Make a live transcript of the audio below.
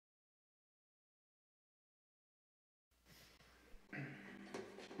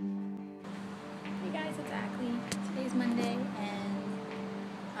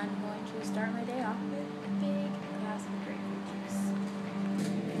I'm going to start my day off with a big glass of grapefruit juice.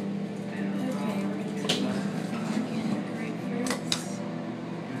 Okay, we're going to take organic grapefruits.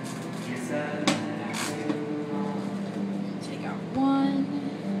 Take out one.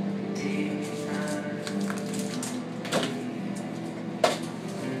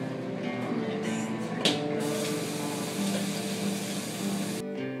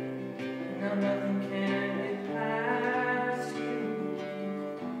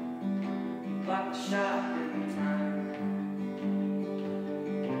 Shot in time.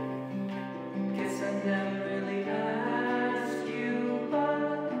 Guess I never really asked you,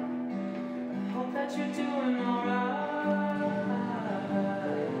 but I hope that you're doing alright.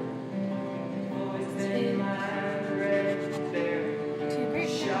 You've always been my red bear.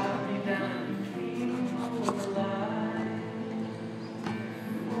 Shot me down and came over the line.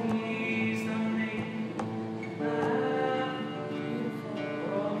 Please don't make me laugh.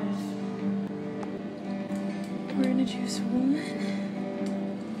 We're gonna choose one.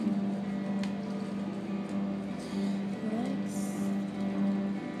 Legs.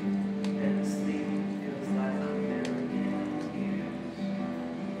 And sleep feels like a million years.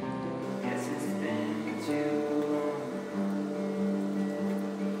 Guess it's been too long.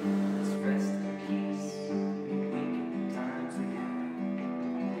 Let's rest in peace. We can time together.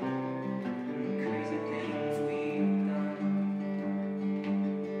 And the crazy things we've done.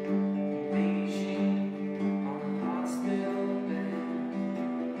 Beijing. Hospital bed.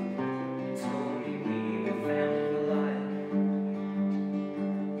 You told me we were family for life.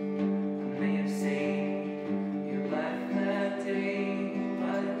 I may have saved your life that day,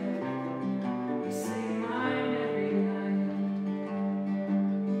 but you saved mine every night.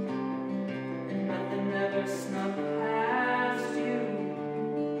 And nothing ever snuck past you.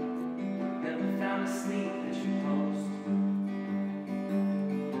 Never found a sleep that you post.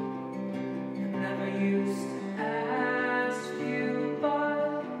 And never used to ask you,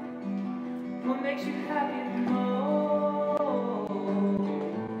 but what makes you happy the most?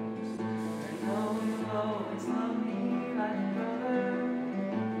 I know you'll always love me like a brother,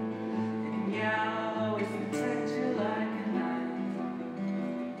 and yeah, I'll always protect you like a knife.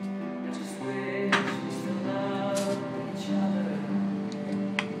 I just wish we still love each other.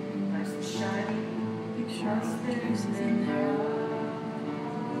 Nice and shiny. Make sure the juice is in there.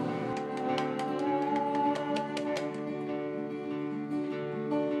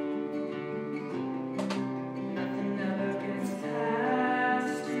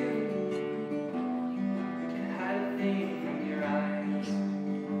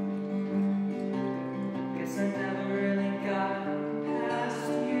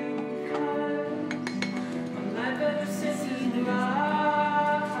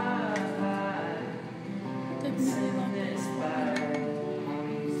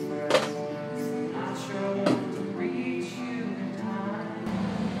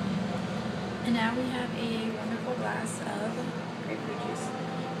 And now we have a wonderful glass of grapefruit juice.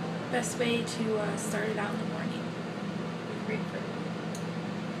 Best way to start it out in the morning with grapefruit.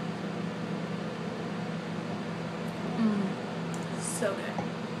 So good.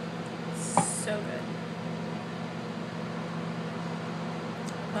 So good.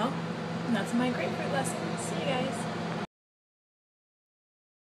 Well, that's my grapefruit lesson. See you guys.